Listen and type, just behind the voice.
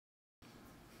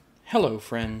Hello,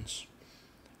 friends.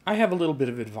 I have a little bit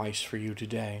of advice for you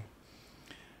today.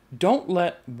 Don't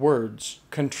let words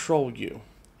control you.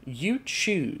 You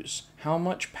choose how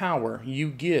much power you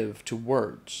give to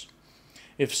words.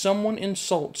 If someone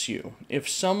insults you, if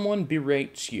someone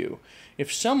berates you,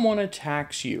 if someone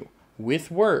attacks you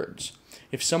with words,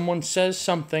 if someone says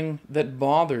something that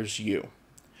bothers you,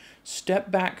 step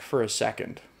back for a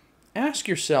second. Ask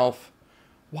yourself,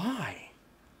 why?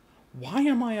 Why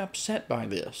am I upset by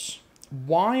this?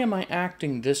 Why am I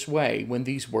acting this way when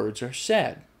these words are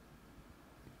said?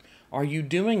 Are you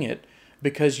doing it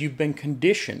because you've been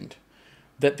conditioned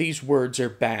that these words are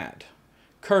bad?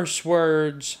 Curse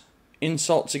words,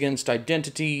 insults against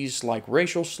identities like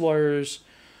racial slurs,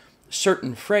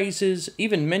 certain phrases,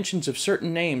 even mentions of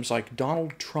certain names like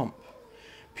Donald Trump.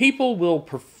 People will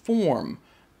perform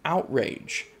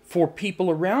outrage for people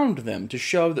around them to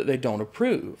show that they don't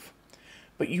approve.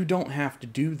 But you don't have to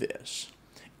do this.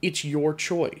 It's your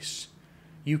choice.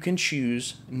 You can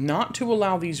choose not to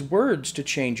allow these words to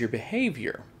change your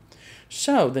behavior.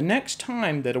 So, the next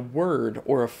time that a word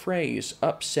or a phrase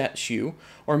upsets you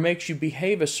or makes you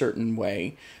behave a certain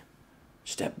way,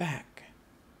 step back.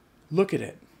 Look at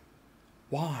it.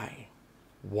 Why?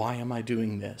 Why am I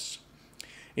doing this?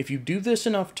 If you do this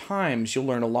enough times, you'll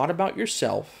learn a lot about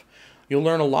yourself. You'll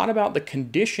learn a lot about the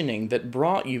conditioning that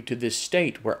brought you to this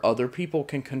state where other people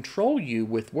can control you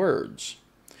with words.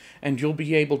 And you'll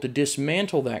be able to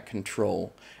dismantle that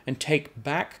control and take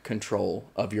back control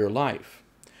of your life.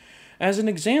 As an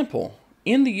example,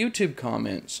 in the YouTube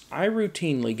comments, I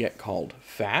routinely get called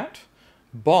fat,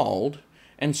 bald,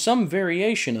 and some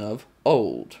variation of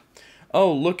old.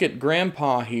 Oh, look at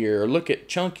grandpa here, look at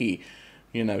chunky.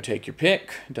 You know, take your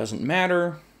pick, doesn't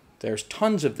matter. There's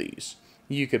tons of these.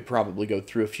 You could probably go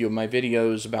through a few of my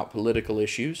videos about political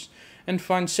issues and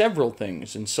find several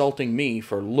things insulting me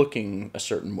for looking a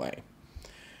certain way.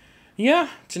 Yeah,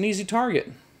 it's an easy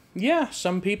target. Yeah,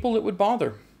 some people it would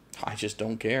bother. I just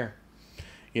don't care.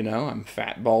 You know, I'm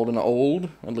fat, bald, and old.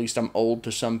 At least I'm old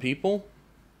to some people.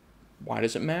 Why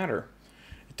does it matter?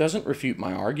 It doesn't refute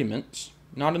my arguments.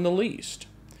 Not in the least.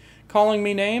 Calling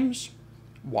me names?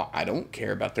 Why, I don't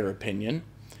care about their opinion.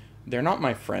 They're not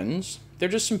my friends. They're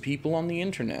just some people on the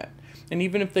internet. And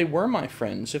even if they were my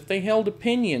friends, if they held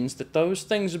opinions that those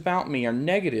things about me are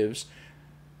negatives,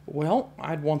 well,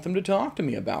 I'd want them to talk to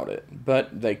me about it.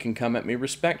 But they can come at me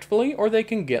respectfully or they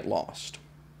can get lost.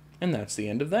 And that's the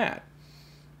end of that.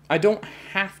 I don't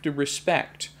have to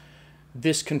respect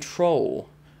this control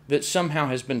that somehow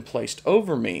has been placed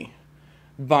over me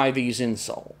by these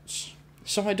insults.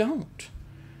 So I don't.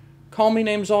 Call me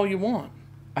names all you want.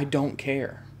 I don't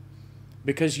care.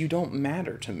 Because you don't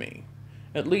matter to me.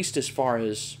 At least as far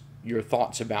as your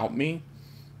thoughts about me.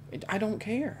 I don't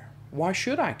care. Why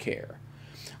should I care?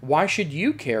 Why should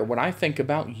you care what I think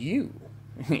about you?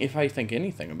 If I think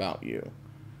anything about you.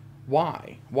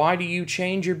 Why? Why do you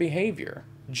change your behavior?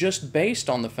 Just based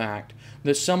on the fact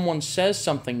that someone says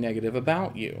something negative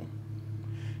about you.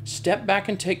 Step back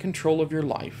and take control of your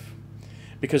life.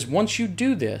 Because once you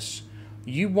do this,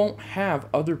 you won't have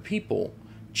other people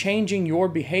changing your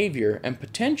behavior and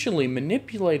potentially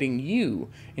manipulating you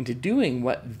into doing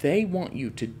what they want you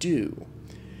to do.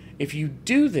 If you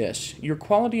do this, your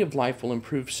quality of life will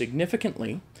improve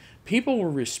significantly, people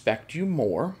will respect you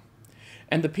more,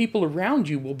 and the people around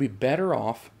you will be better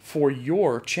off for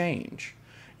your change.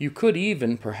 You could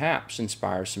even, perhaps,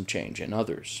 inspire some change in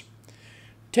others.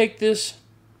 Take this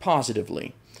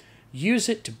positively. Use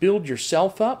it to build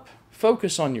yourself up,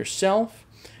 focus on yourself,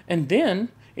 and then,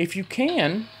 if you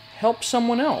can, help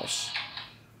someone else.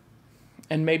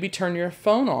 And maybe turn your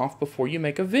phone off before you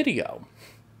make a video.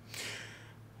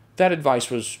 That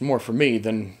advice was more for me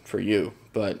than for you,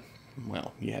 but,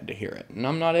 well, you had to hear it. And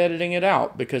I'm not editing it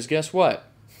out, because guess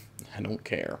what? I don't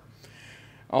care.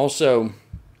 Also,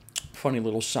 funny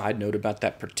little side note about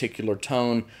that particular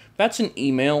tone. That's an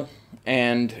email,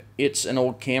 and it's an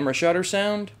old camera shutter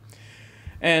sound.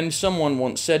 And someone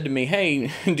once said to me,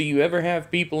 hey, do you ever have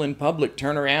people in public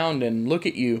turn around and look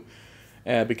at you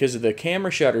because of the camera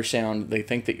shutter sound? They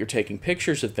think that you're taking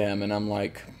pictures of them. And I'm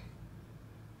like,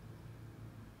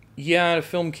 yeah, the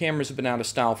film cameras have been out of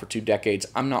style for 2 decades.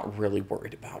 I'm not really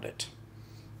worried about it.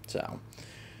 So,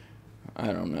 I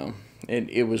don't know.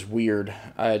 It was weird.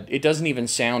 It doesn't even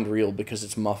sound real because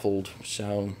it's muffled.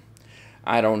 So,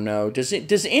 I don't know.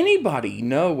 Does anybody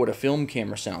know what a film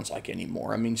camera sounds like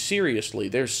anymore? I mean, seriously,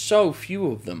 there's so few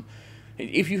of them.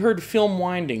 If you heard film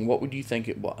winding, what would you think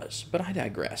it was? But I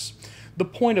digress. The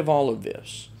point of all of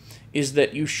this is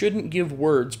that you shouldn't give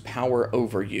words power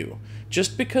over you.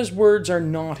 Just because words are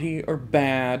naughty or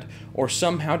bad or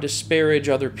somehow disparage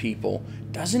other people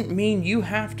doesn't mean you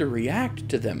have to react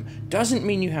to them, doesn't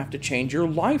mean you have to change your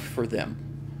life for them.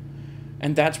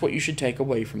 And that's what you should take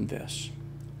away from this.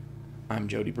 I'm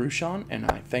Jody Bruchon,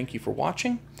 and I thank you for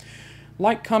watching.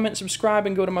 Like, comment, subscribe,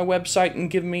 and go to my website and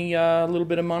give me a little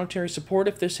bit of monetary support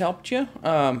if this helped you.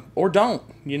 Or don't,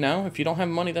 you know. If you don't have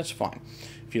money, that's fine.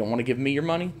 If you don't want to give me your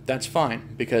money, that's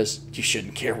fine, because you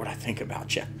shouldn't care what I think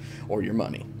about you or your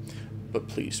money. But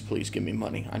please, please give me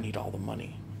money. I need all the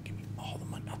money. Give me all the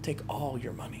money. I'll take all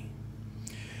your money.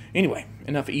 Anyway,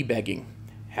 enough e-begging.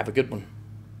 Have a good one.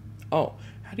 Oh,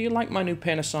 how do you like my new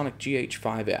Panasonic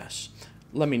GH5s?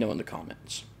 Let me know in the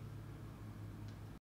comments.